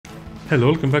Hello,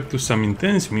 welcome back to some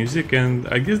intense music, and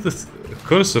I guess the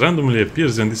curse randomly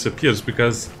appears and disappears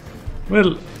because,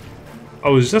 well, I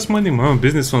was just minding my own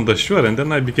business on the shore and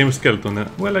then I became a skeleton.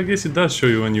 Well, I guess it does show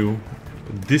you when you...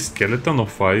 this skeleton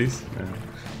of eyes.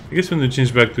 I guess when you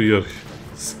change back to your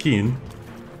skin.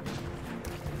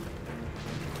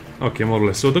 Okay, more or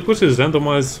less. So the course is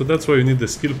randomized, so that's why you need the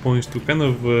skill points to kind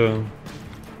of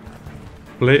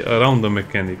play around the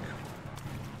mechanic.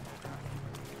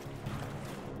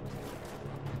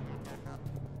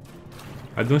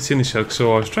 I don't see any sharks,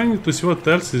 so I was trying to see what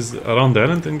else is around the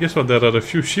island, and guess what, there are a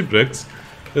few shipwrecks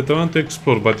that I want to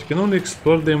explore, but you can only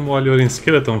explore them while you're in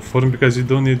skeleton form because you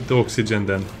don't need the oxygen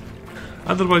then.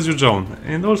 Otherwise you drown,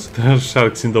 and also there are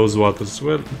sharks in those waters.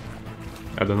 Well,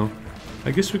 I don't know.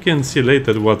 I guess we can see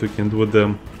later what we can do with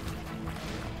them.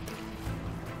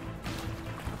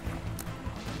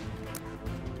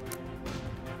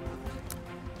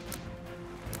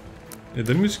 Yeah,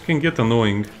 the music can get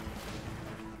annoying.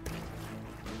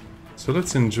 So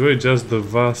let's enjoy just the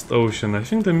vast ocean. I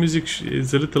think the music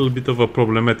is a little bit of a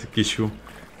problematic issue.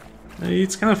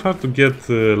 It's kind of hard to get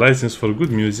license for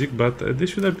good music, but they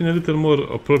should have been a little more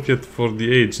appropriate for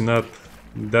the age, not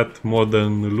that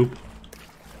modern loop.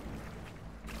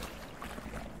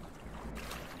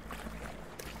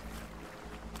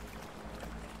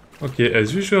 Okay,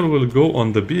 as usual we'll go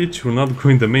on the beach, we'll not go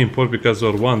in the main port because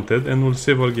we're wanted, and we'll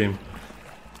save our game.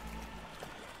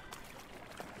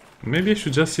 Maybe I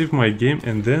should just save my game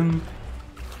and then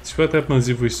see what happens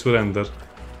if we surrender.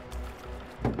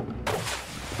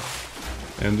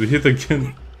 And we hit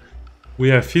again. We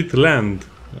have hit land.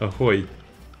 Ahoy.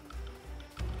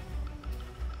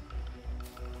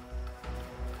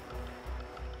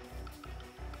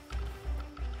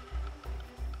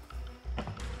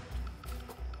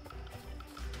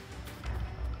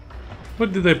 Where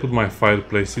did I put my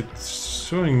fireplace? It's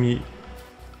showing me...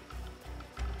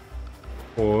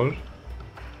 or...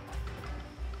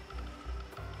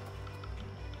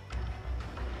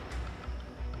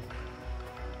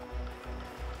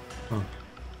 oh.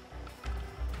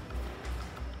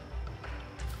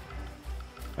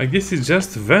 I guess it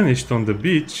just vanished on the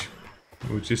beach,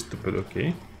 which is stupid.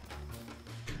 Okay.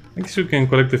 I guess we can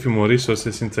collect a few more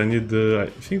resources since I need, I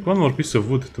think, one more piece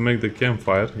of wood to make the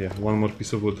campfire. Yeah, one more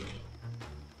piece of wood.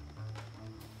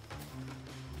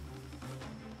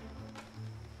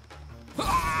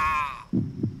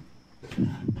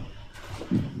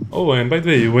 Oh, and by the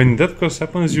way, when that curse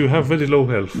happens, you have very low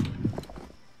health.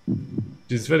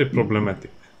 Which is very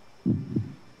problematic.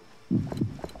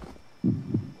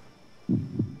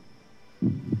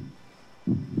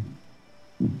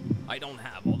 I don't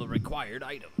have all the required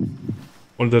items.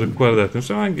 All the required items,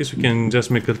 so I guess we can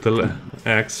just make a little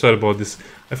axe. Sorry about this.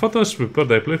 I thought I was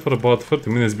prepared. I played for about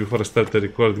 30 minutes before I started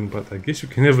recording, but I guess you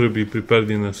can never be prepared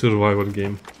in a survival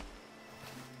game.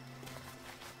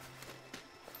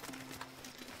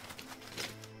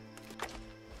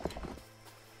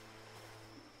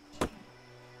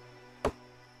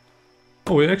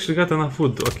 Oh, we actually got enough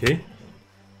wood, okay.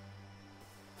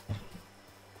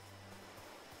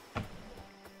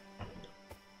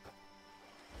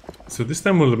 So this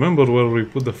time we'll remember where we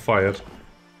put the fire.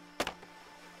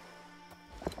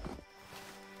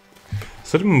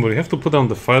 So remember, you have to put down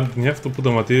the fire, then you have to put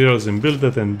the materials and build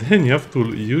it, and then you have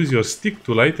to use your stick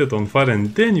to light it on fire,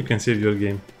 and then you can save your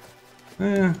game.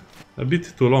 A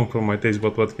bit too long for my taste,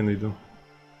 but what can we do?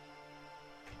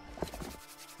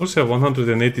 Also have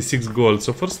 186 gold,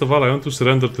 so first of all I want to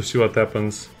surrender to see what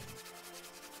happens.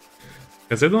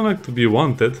 Because I don't like to be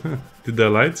wanted. Did the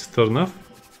lights turn off?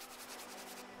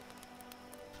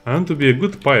 I want to be a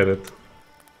good pirate.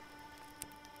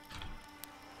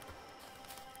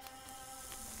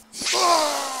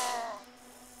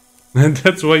 And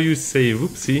that's why you say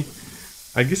whoopsie.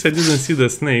 I guess I didn't see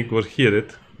the snake or hear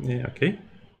it. Yeah, okay.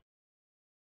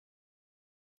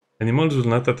 Animals will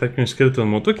not attack you in skeleton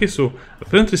mode. Okay, so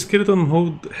apparently skeleton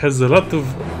mode has a lot of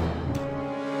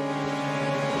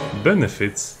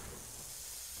benefits.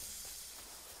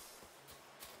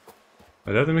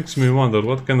 But that makes me wonder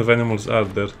what kind of animals are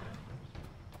there.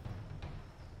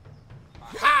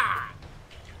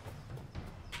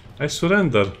 I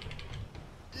surrender.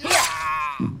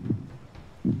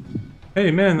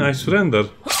 Hey man, I surrender.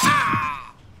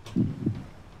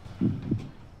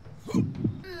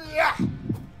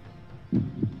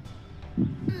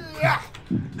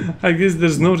 I guess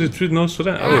there's no retreat, no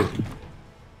surrender. Oh.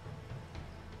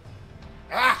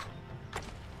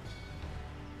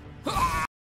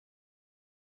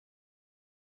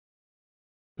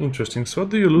 Interesting. So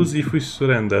what do you lose if we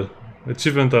surrender?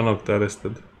 Achievement unlocked,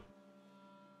 arrested.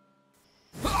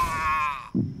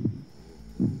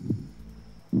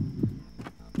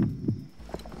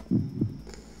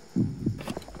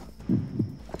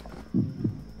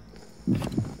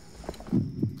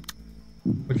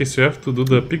 Okay, so you have to do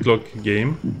the picklock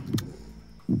game.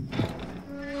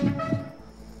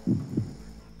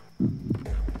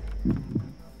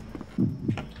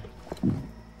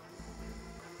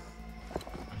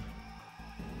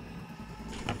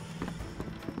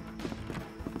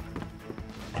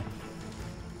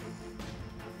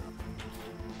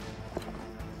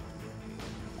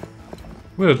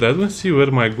 Weird, I don't see where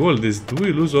my gold is. Do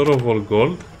we lose all of our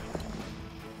gold?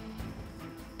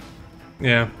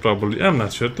 Yeah, probably. I'm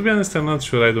not sure. To be honest, I'm not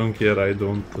sure. I don't care. I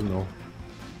don't know.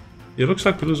 It looks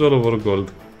like we lose all of our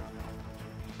gold.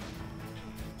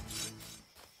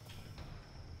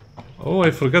 Oh,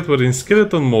 I forgot we're in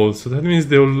skeleton mode, so that means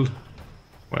they'll...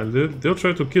 Well, they'll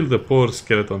try to kill the poor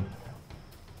skeleton.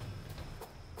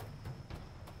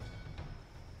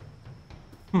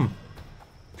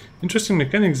 Interesting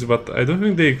mechanics, but I don't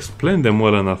think they explain them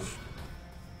well enough.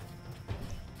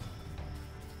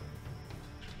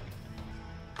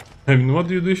 I mean, what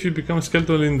do you do if you become a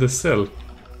skeleton in the cell?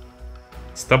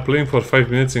 Stop playing for 5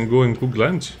 minutes and go and cook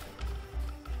lunch?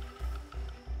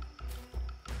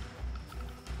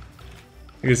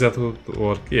 I guess that would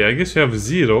work. Yeah, I guess you have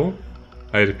 0.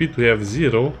 I repeat, we have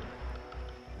 0.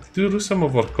 Did we lose some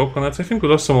of our coconuts? I think we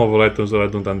lost some of our items that I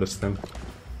don't understand.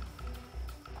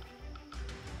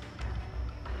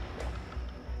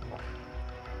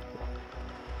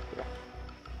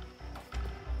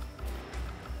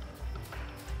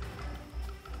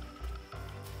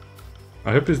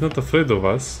 I hope he's not afraid of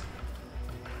us.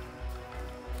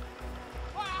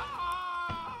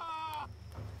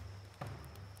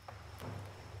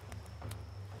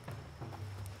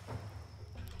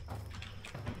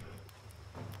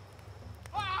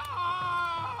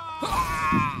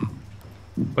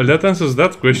 Well, that answers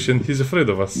that question. He's afraid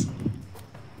of us.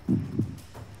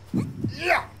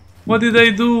 What did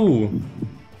I do?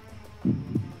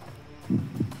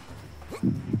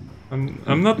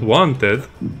 I'm not wanted.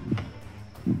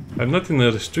 I'm not in a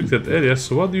restricted area,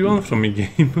 so what do you want from me,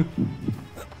 game?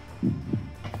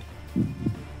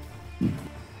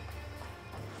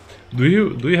 Do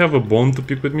you have a bone to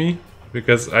pick with me?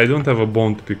 Because I don't have a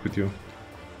bone to pick with you.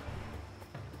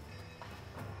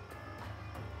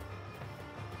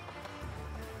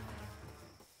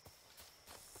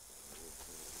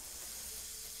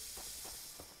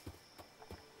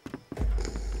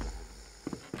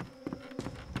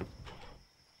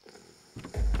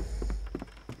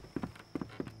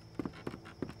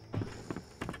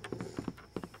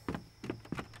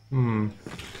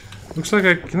 Looks like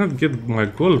I cannot get my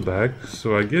gold back,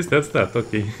 so I guess that's that,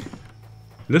 okay.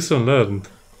 Lesson learned.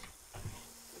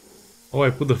 Oh, I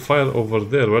put the fire over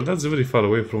there. Well, that's very far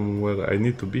away from where I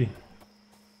need to be.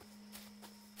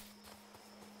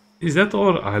 Is that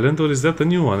our island or is that a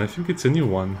new one? I think it's a new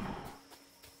one.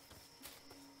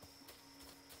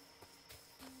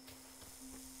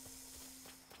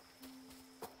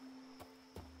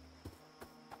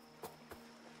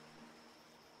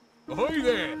 Ahoy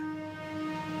there!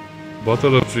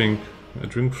 Bottle of drink. A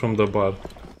drink from the bar.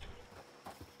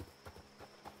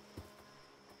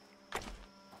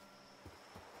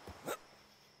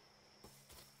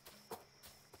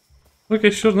 Okay,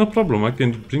 sure, no problem. I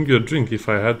can bring you a drink if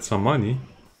I had some money.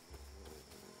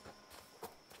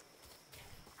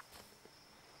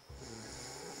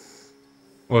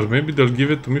 Or maybe they'll give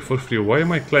it to me for free. Why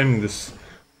am I climbing this?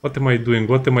 What am I doing?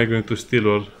 What am I going to steal,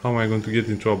 or how am I going to get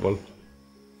in trouble?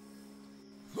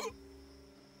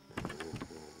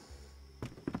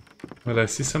 Well, I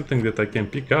see something that I can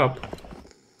pick up.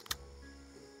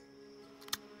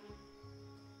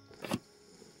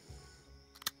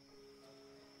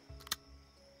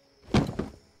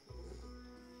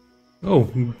 Oh,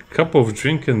 cup of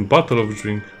drink and bottle of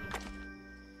drink.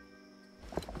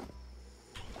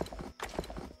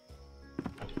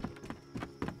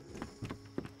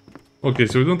 Okay,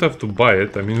 so we don't have to buy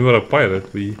it. I mean, we're a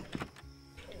pirate.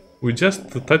 We just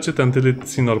touch it until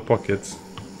it's in our pockets.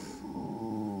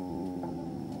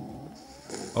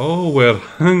 Oh, we're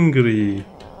hungry.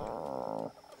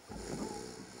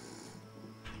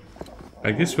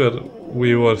 I guess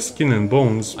we were skin and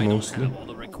bones mostly. I don't have all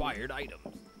the required items.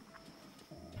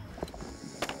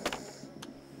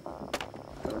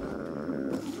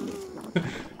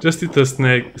 Just eat a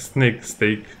snake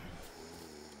steak.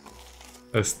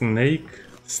 A snake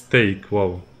steak.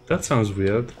 Wow, that sounds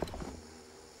weird.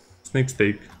 Snake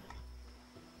steak.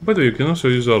 By the way, you can also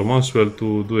use our mouse wheel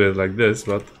to do it like this,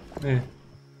 but eh.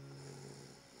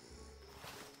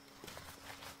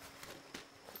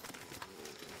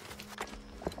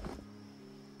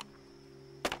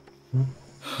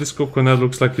 This coconut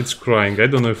looks like it's crying. I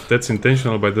don't know if that's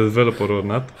intentional by the developer or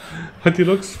not, but it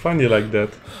looks funny like that.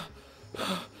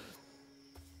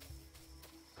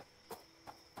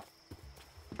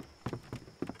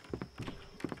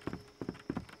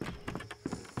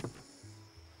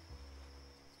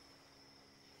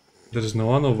 There's no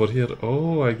one over here.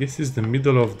 Oh, I guess it's the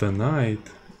middle of the night.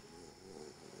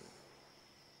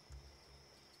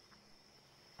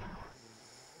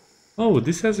 Oh,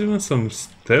 this has even some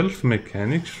stealth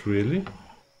mechanics, really?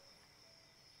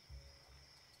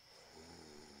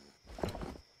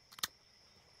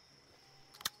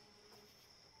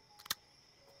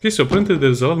 Okay, so apparently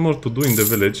there's a lot more to do in the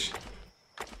village.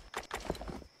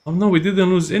 Oh no, we didn't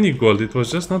lose any gold, it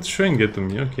was just not showing it to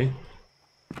me, okay.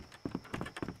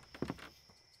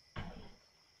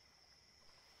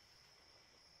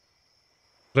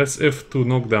 Press F to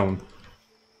knock down.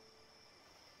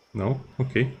 No?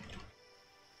 Okay.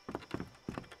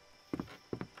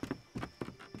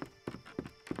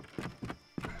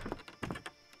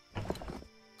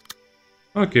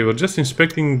 Okay, we're just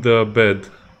inspecting the bed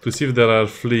to see if there are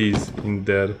fleas in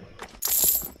there.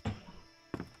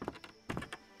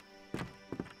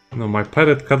 No, my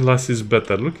pirate cutlass is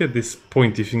better. Look at this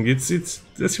pointy thing. It's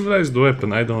a civilized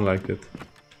weapon. I don't like it.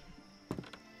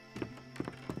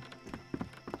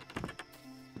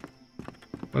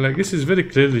 Well, I guess it's very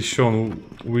clearly shown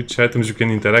which items you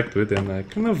can interact with, and I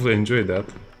kind of enjoy that.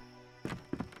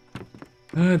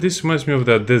 This reminds me of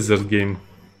that desert game.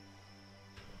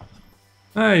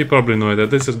 You probably know it. That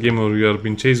desert game where you are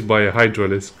being chased by a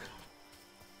hydralisk.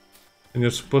 And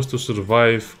you're supposed to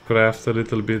survive, craft a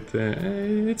little bit.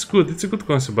 It's good, it's a good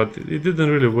concept, but it didn't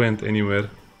really went anywhere.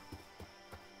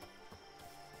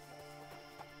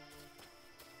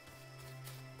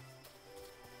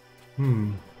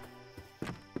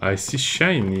 I see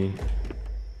shiny.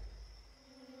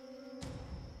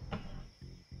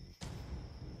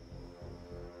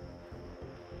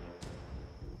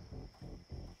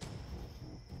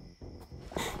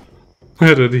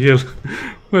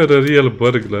 We're a real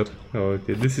burglar. Oh,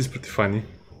 okay, this is pretty funny.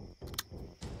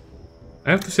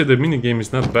 I have to say the minigame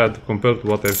is not bad compared to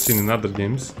what I've seen in other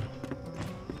games.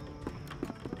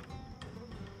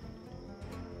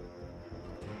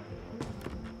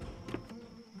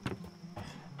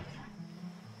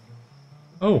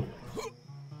 Oh,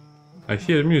 I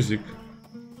hear music.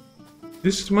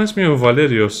 This reminds me of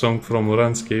Valerio's song from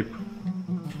Runscape.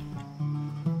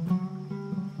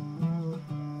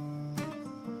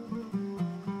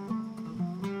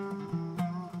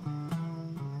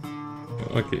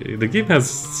 Okay, the game has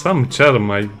some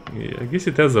charm. I guess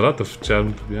it has a lot of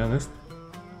charm, to be honest.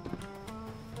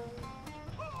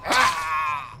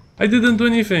 I didn't do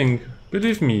anything,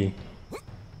 believe me.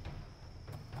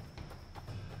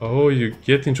 Oh, you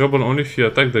get in trouble only if you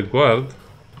attack the guard.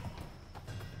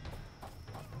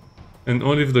 And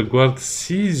only if the guard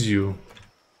sees you.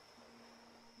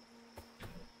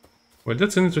 Well,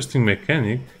 that's an interesting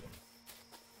mechanic.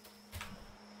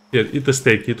 Here, eat a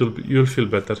steak, you'll feel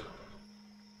better.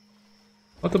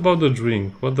 What about the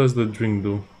drink? What does the drink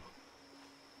do?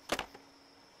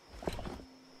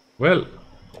 Well,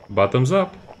 bottoms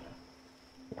up.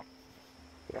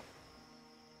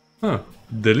 Huh,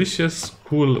 delicious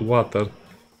cool water.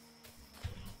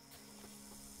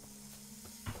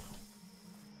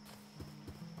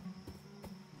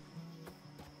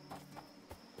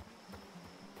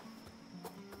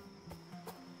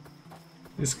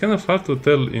 It's kind of hard to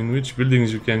tell in which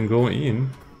buildings you can go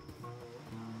in.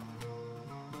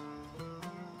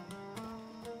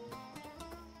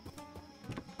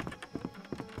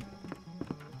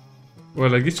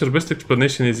 Well, I guess your best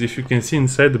explanation is if you can see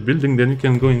inside the building, then you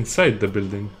can go inside the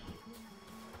building.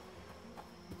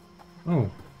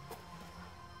 Oh.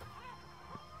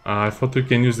 I thought we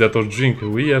can use that or drink.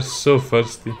 We are so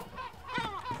thirsty.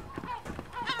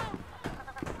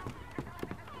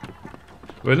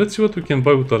 Well, let's see what we can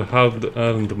buy with our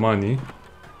hard-earned money.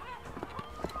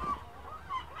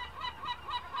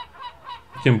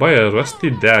 We can buy a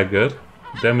rusty dagger,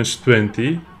 damage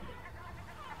 20.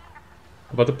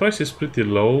 But the price is pretty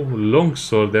low.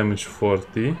 Longsword damage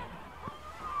 40.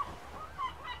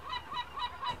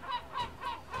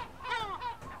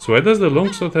 So why does the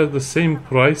longsword have the same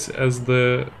price as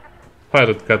the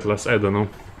pirate cutlass? I don't know.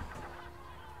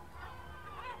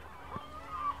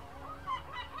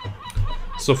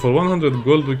 So for 100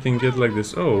 gold we can get like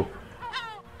this. Oh.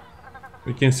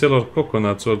 We can sell our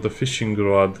coconuts or the fishing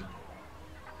rod.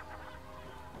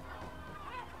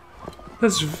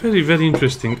 That's very, very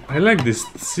interesting. I like this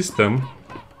system.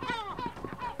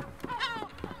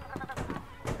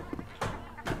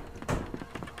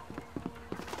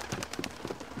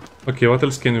 Okay, what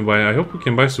else can we buy? I hope we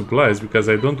can buy supplies, because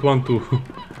I don't want to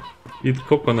eat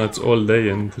coconuts all day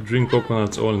and drink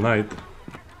coconuts all night.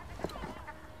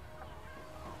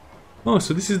 Oh,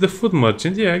 so this is the food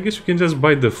merchant. Yeah, I guess we can just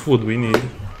buy the food we need.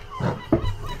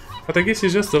 But I guess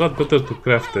it's just a lot better to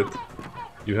craft it.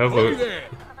 You have a...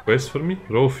 quest for me?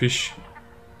 Raw fish.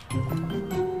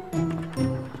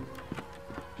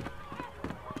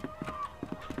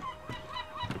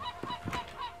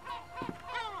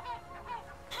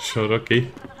 Sure, okay.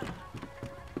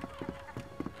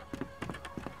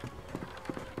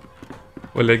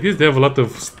 Well, I guess they have a lot of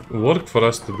work for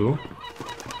us to do.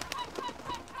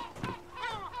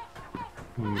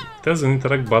 It has an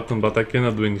interact button, but I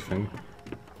cannot do anything.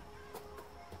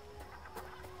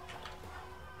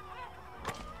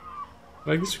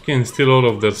 I guess we can steal all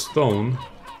of their stone.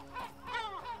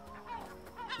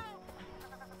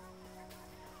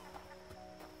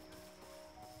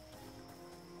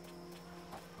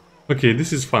 Okay,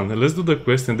 this is fun. Let's do the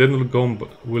quest and then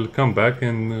we'll come back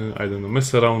and I don't know,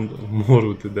 mess around more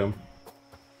with them.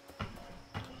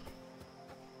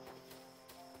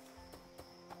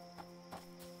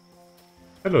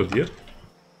 Hello, dear.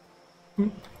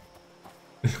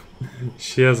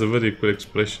 She has a very cool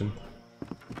expression.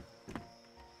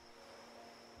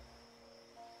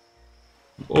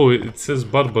 Oh, it says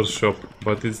barber shop,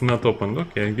 but it's not open.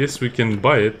 Okay, I guess we can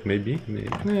buy it, maybe.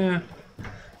 Yeah,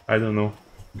 I don't know.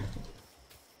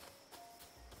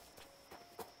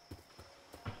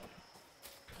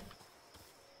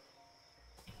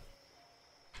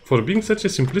 For being such a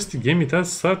simplistic game, it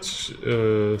has such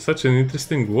an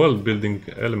interesting world building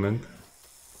element.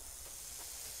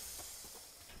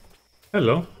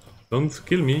 Hello, don't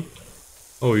kill me.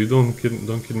 Oh, you don't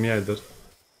kill me either.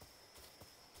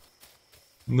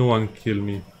 No one kill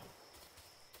me.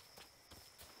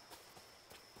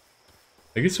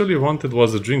 I guess all you wanted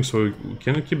was a drink, so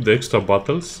can you keep the extra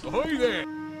bottles? Ahoy there!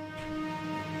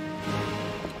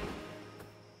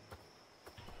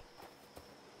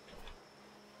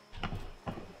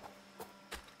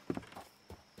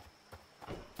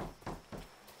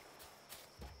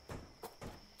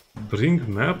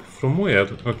 Bring map from where?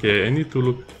 Okay, I need to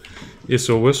look. Yeah,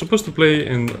 so we're supposed to play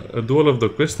and do all of the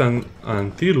quests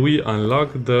until we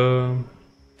unlock the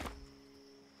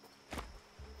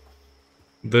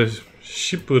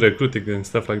ship recruiting and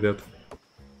stuff like that.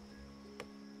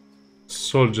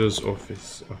 Soldier's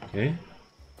office. Okay.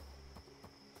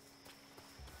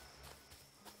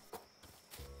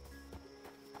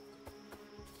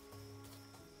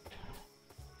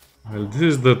 Well, this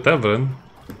is the tavern.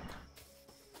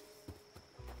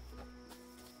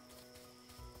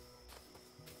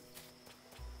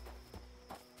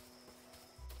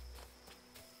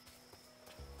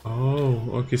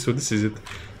 Oh, okay, so this is it.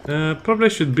 Probably I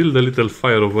should build a little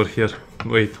fire over here.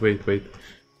 Wait.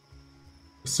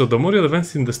 So the more you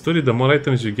advance in the story, the more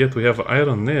items you get. We have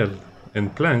iron nail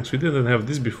and planks. We didn't have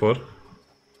this before.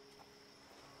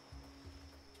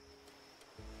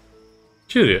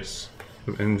 Curious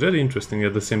and very interesting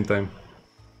at the same time.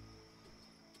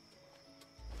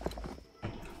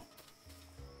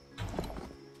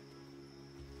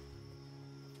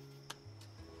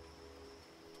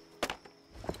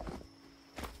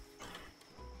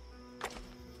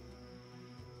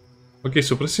 Okay,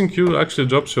 so pressing Q actually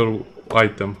drops your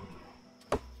item.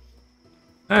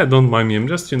 Don't mind me, I'm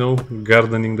just, you know,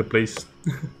 gardening the place.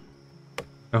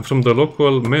 I'm from the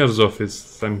local mayor's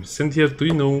office. I'm sent here to,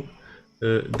 you know,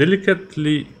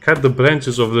 delicately cut the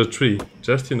branches of the tree.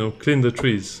 Just, you know, clean the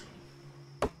trees.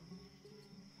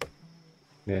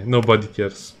 Yeah, nobody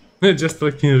cares. Just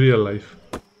like in real life.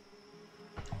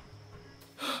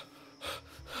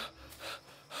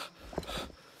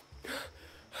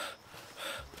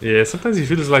 Yeah, sometimes he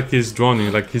feels like he's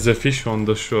drowning, like he's a fish on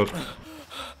the shore.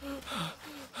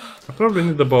 I probably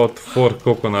need about 4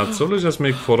 coconuts, so let's just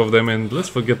make 4 of them and let's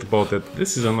forget about it.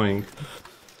 This is annoying.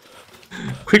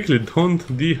 Quickly, don't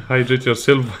dehydrate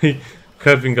yourself by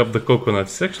carving up the coconut.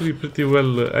 It's actually pretty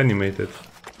well animated.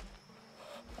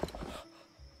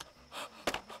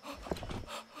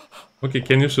 Okay,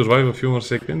 can you survive a few more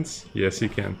seconds? Yes, he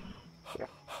can.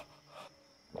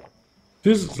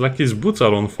 Feels like his boots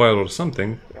are on fire or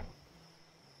something.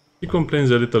 He complains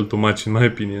a little too much, in my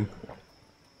opinion.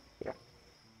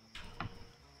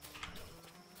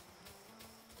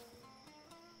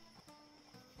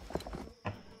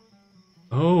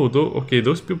 Oh, okay,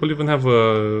 those people even have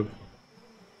a...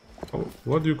 Oh,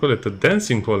 what do you call it? A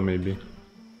dancing hall, maybe?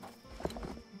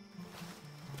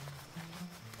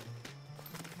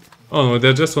 Oh no,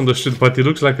 they're just on the street, but it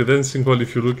looks like a dancing hall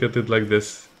if you look at it like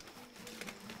this.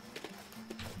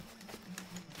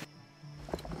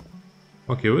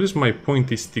 Okay, where is my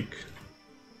pointy stick?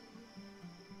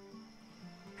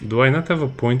 Do I not have a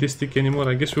pointy stick anymore?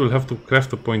 I guess we will have to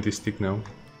craft a pointy stick now.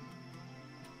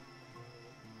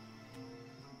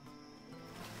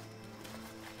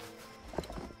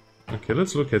 Okay,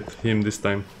 let's look at him this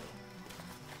time.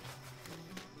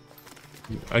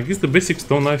 I guess the basic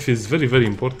stone knife is very, very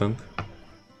important.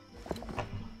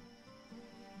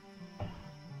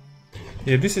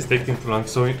 Yeah, this is taking too long,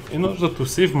 so in order to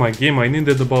save my game I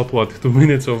needed about, what, 2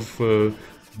 minutes of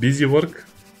busy work.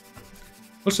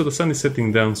 Also the sun is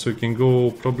setting down, so you can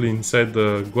go probably inside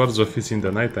the guard's office in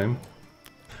the nighttime.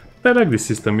 I like this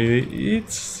system.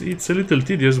 It's a little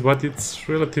tedious, but it's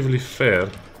relatively fair.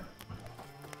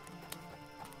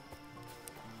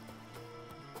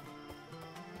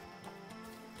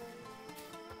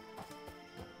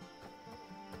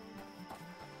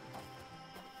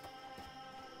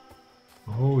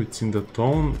 Oh, it's in the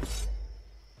town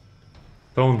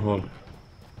hall.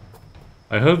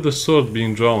 I heard the sword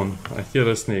being drawn. I hear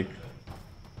a snake.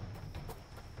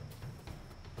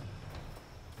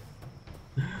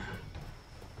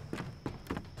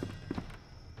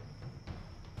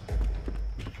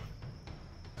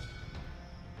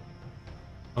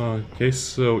 Okay,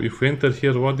 so if we enter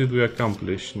here, what did we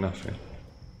accomplish? Nothing.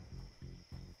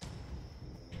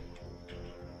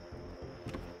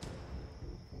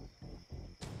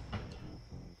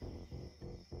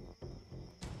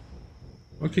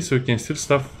 Okay, so we can steal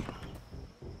stuff.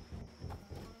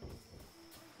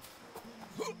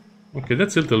 Okay,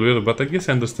 that's a little weird, but I guess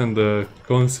I understand the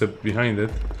concept behind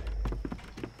it.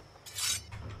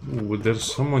 Ooh,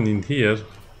 there's someone in here.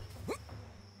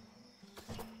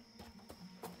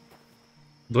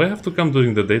 Do I have to come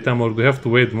during the daytime, or do I have to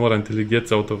wait more until he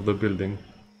gets out of the building?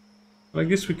 I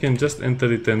guess we can just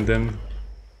enter it and then...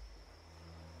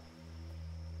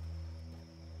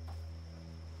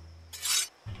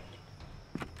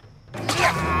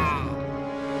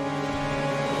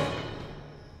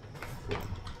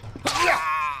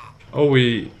 Oh,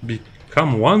 we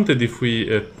become wanted if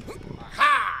we...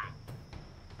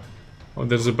 Oh,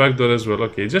 there's a back door as well.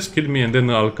 Okay, just kill me and then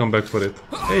I'll come back for it.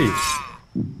 Hey!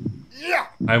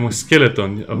 I'm a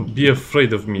skeleton. Be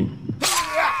afraid of me.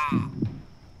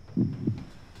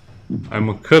 I'm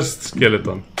a cursed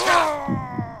skeleton.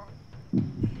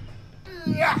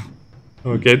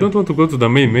 Okay, I don't want to go to the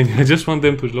main menu. I just want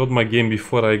them to load my game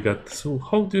before I got... So,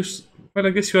 how do you... Well,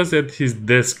 I guess he was at his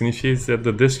desk, and if he's at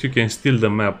the desk, you can steal the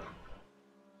map.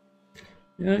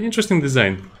 Yeah, interesting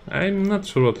design. I'm not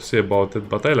sure what to say about it,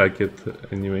 but I like it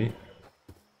anyway.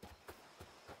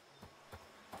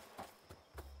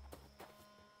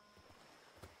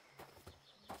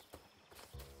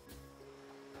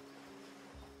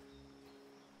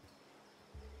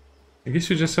 I guess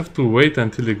you just have to wait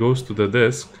until he goes to the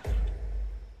desk.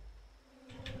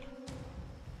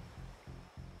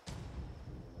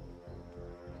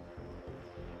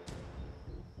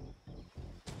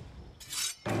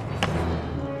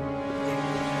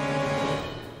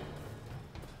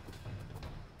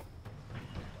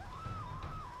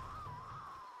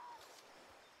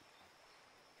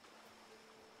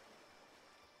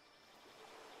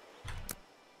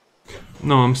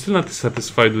 No, I'm still not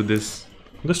satisfied with this.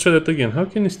 Let's try that again. How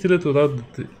can you steal it without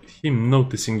him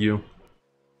noticing you?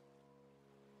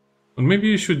 Or maybe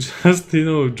you should just, you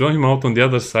know, draw him out on the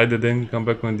other side and then come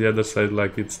back on the other side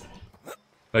like it's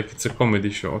a comedy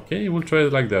show. Okay, we'll try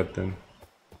it like that then.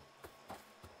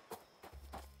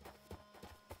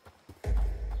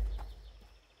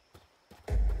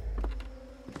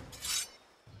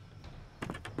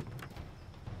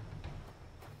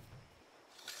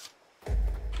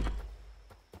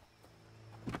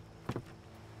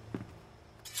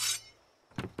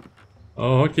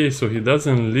 Oh, okay, so he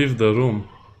doesn't leave the room.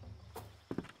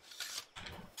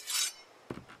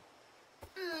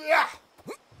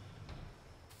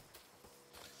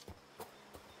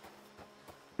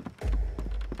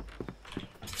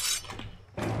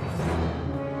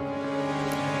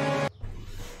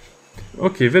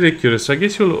 Okay, very curious. I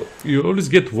guess you always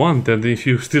get wanted if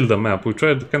you steal the map. We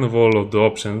tried kind of all of the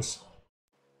options.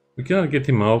 We cannot get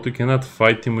him out, we cannot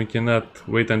fight him, we cannot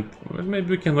wait and... Well, maybe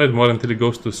we can wait more until he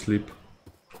goes to sleep.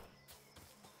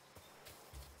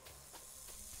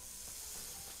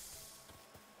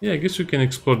 Yeah, I guess we can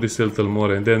explore this a little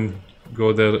more and then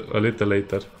go there a little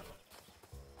later.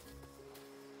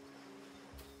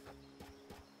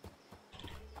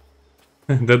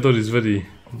 That door is very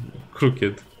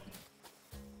crooked.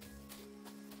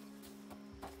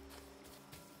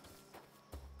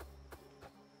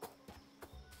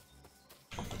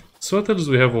 So what else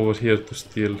do we have over here to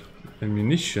steal?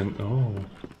 Ammunition. Oh.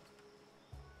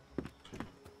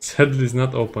 Sadly, it's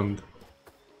not opened.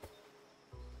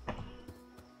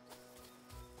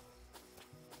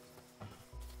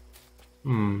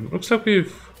 Looks like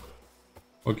we've...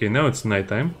 Okay, now it's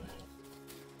nighttime.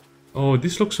 Oh,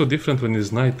 this looks so different when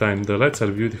it's nighttime. The lights are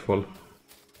beautiful.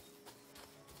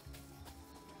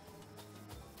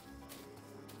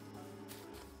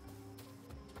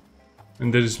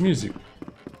 And there is music.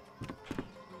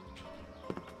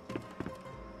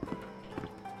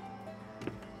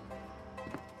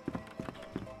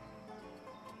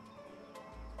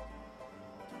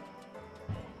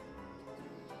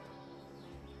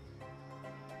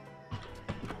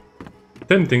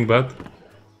 Tempting, but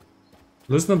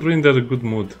let's not ruin their good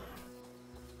mood.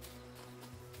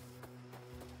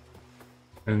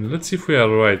 And let's see if we are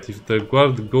right, if the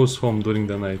guard goes home during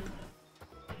the night.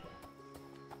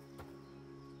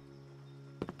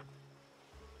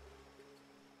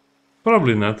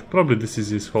 Probably not. Probably this is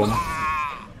his home.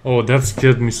 Oh, that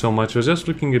scared me so much. I was just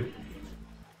looking at...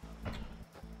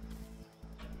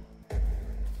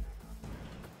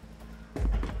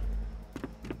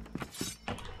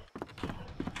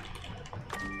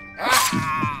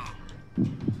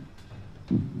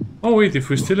 Oh wait, if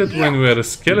we steal it when we are a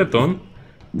skeleton,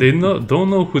 they don't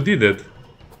know who did it.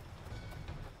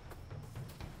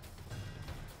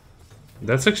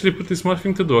 That's actually a pretty smart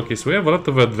thing to do. Okay, so we have a lot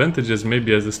of advantages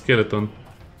maybe as a skeleton.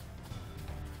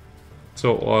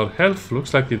 So our health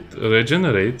looks like it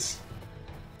regenerates.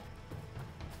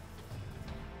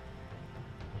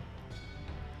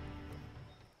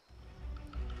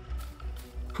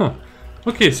 Huh.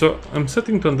 Okay, so I'm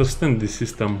starting to understand this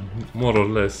system more or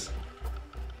less.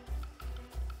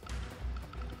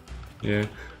 Yeah.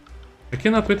 I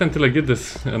cannot wait until I get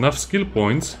enough skill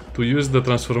points to use the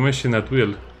transformation at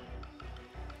will.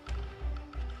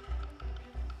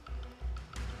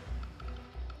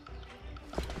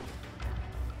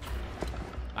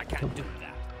 I can't do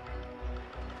that.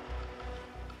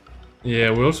 Yeah,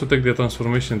 we also take the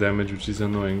transformation damage, which is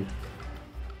annoying.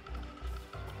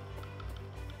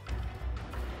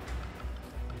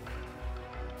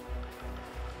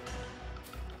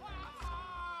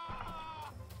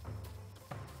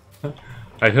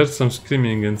 I heard some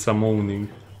screaming and some moaning.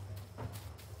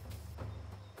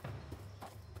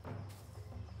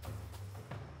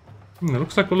 It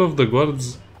looks like all of the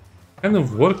guards kind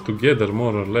of work together,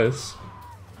 more or less.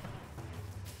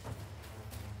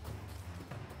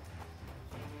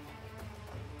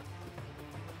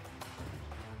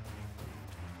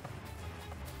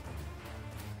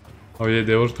 Oh yeah,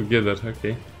 they work together,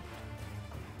 okay.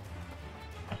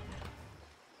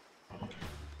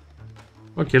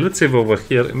 Okay, let's save over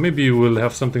here. Maybe we'll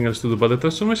have something else to do, but the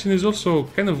transformation is also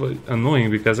kind of annoying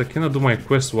because I cannot do my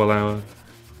quest while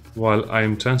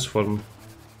I'm transformed.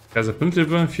 Because apparently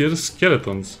everyone fears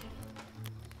skeletons.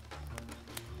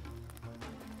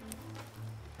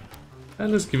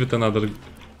 And let's give it another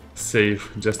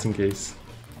save, just in case.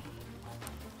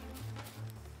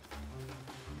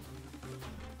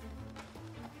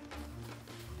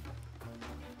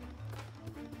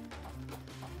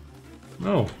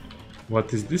 Oh,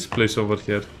 what is this place over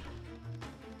here?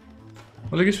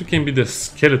 Well, I guess we can be the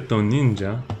skeleton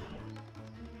ninja.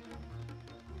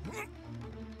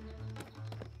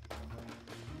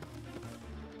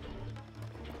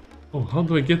 Oh, how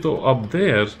do I get up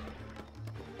there?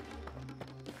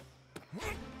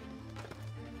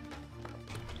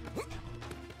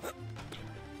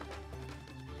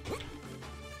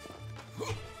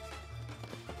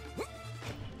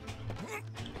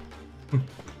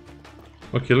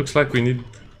 Okay, looks like we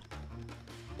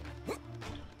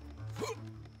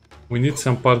need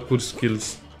some parkour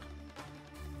skills.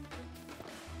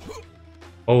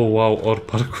 Oh wow, our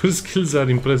parkour skills are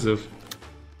impressive.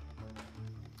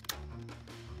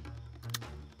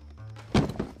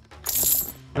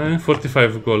 And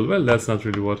 45 gold, well that's not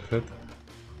really worth it.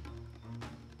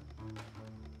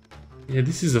 Yeah,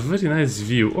 this is a very nice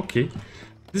view, okay.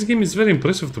 This game is very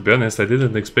impressive, to be honest. I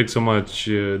didn't expect so much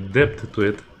depth to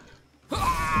it.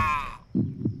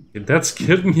 Yeah, that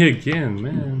scared me again,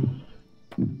 man.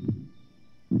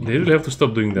 They really have to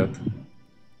stop doing that.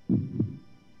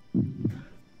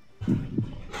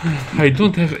 I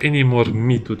don't have any more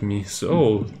meat with me,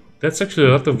 so that's actually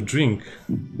a lot of drink.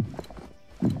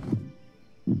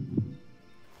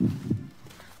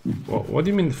 What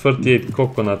do you mean 38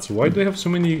 coconuts? Why do I have so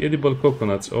many edible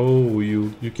coconuts? Oh,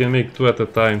 you can make 2 at a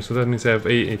time, so that means I have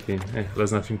 18.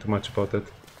 Let's not think too much about that.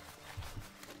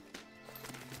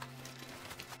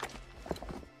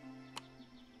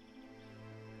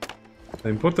 The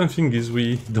important thing is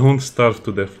we don't starve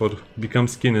to death or become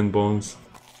skin and bones.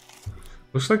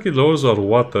 Looks like it lowers our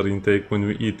water intake when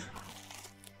we eat.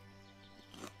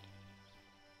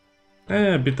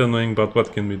 A bit annoying, but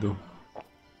what can we do?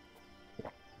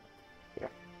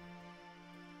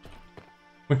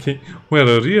 Okay,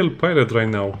 we're a real pirate right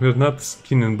now. We're not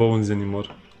skin and bones anymore.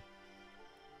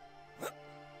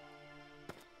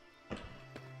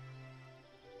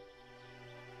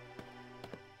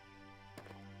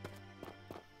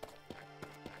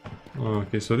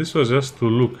 Okay, so this was just to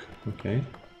look. Okay.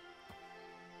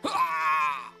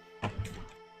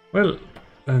 Well,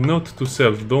 a note to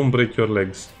self, don't break your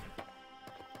legs.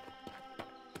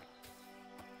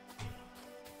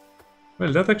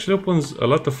 Well, that actually opens a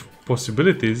lot of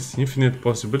possibilities, infinite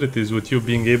possibilities, with you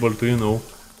being able to, you know,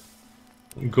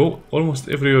 go almost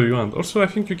everywhere you want. Also, I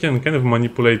think you can kind of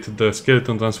manipulate the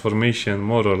skeleton transformation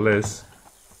more or less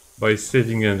by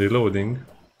saving and reloading.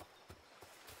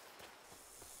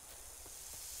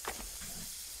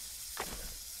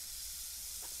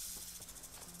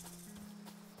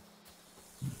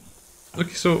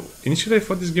 Okay, so initially I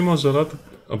thought this game was a lot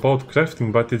about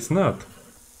crafting, but it's not.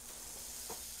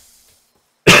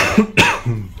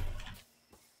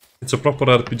 It's a proper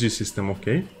RPG system,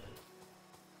 okay?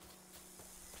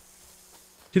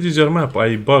 Here is your map,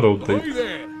 I borrowed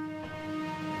it.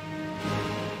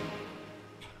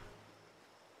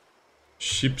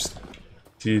 Ship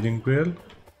steering wheel.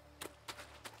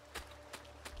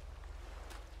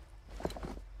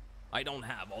 I don't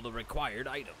have all the required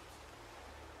items.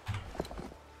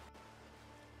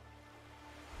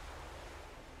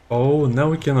 Oh, now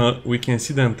we can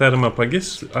see the entire map. I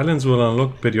guess islands will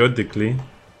unlock periodically.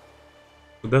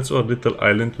 So that's our little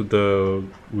island with the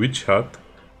witch hut.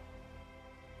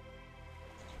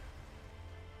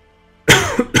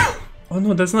 Oh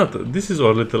no, that's not. This is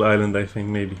our little island, I think,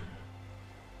 maybe.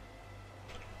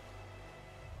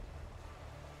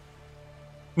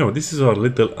 No, this is our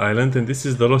little island and this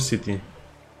is the lost city.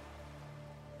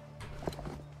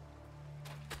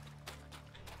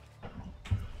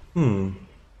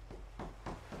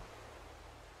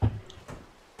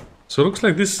 So looks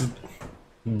like this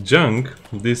junk,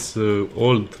 this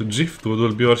old driftwood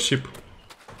will be our ship.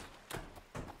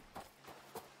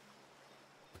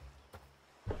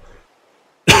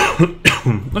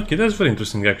 Okay, that's very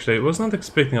interesting actually. I was not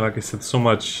expecting, like I said, so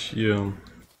much,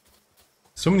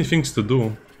 so many things to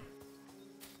do.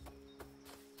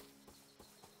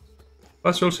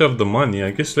 Plus we also have the money.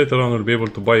 I guess later on we'll be able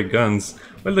to buy guns.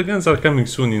 Well, the guns are coming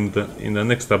soon in the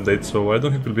next update, so I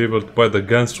don't think we'll be able to buy the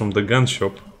guns from the gun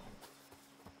shop.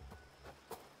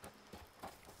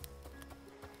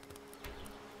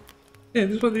 Yeah,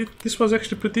 this was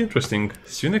actually pretty interesting.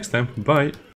 See you next time. Bye.